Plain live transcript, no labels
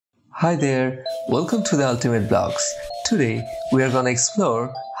Hi there, welcome to the Ultimate Blocks. Today we are going to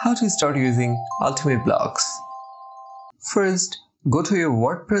explore how to start using Ultimate Blocks. First, go to your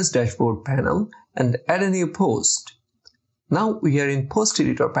WordPress dashboard panel and add a new post. Now we are in Post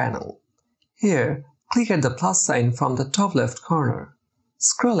Editor panel. Here, click at the plus sign from the top left corner.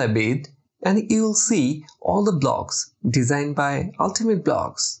 Scroll a bit and you will see all the blocks designed by Ultimate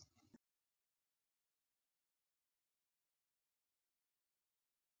Blocks.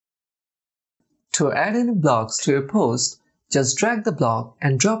 To add any blocks to your post, just drag the block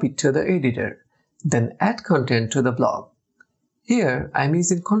and drop it to the editor. Then add content to the block. Here I am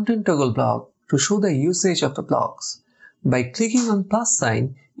using Content Toggle block to show the usage of the blocks. By clicking on plus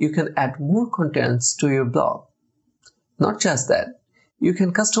sign, you can add more contents to your block. Not just that, you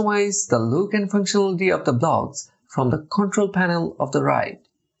can customize the look and functionality of the blocks from the control panel of the right.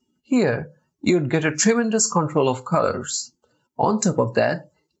 Here, you'd get a tremendous control of colors. On top of that,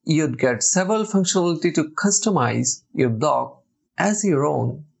 you'd get several functionality to customize your block as your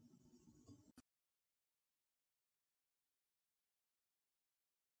own.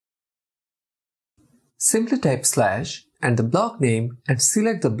 Simply type / and the block name and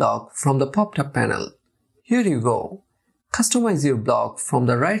select the block from the pop-up panel. Here you go. Customize your block from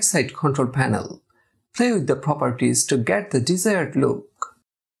the right side control panel. Play with the properties to get the desired look.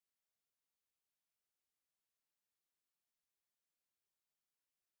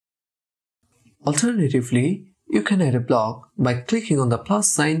 Alternatively, you can add a block by clicking on the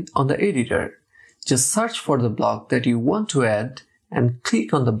plus sign on the editor. Just search for the block that you want to add and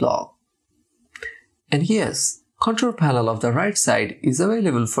click on the block. And yes, control panel of the right side is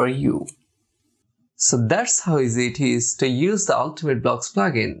available for you. So that's how easy it is to use the Ultimate Blocks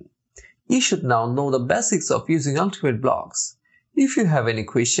plugin. You should now know the basics of using Ultimate Blocks. If you have any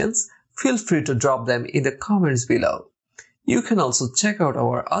questions, feel free to drop them in the comments below. You can also check out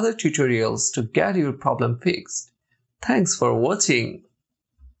our other tutorials to get your problem fixed. Thanks for watching.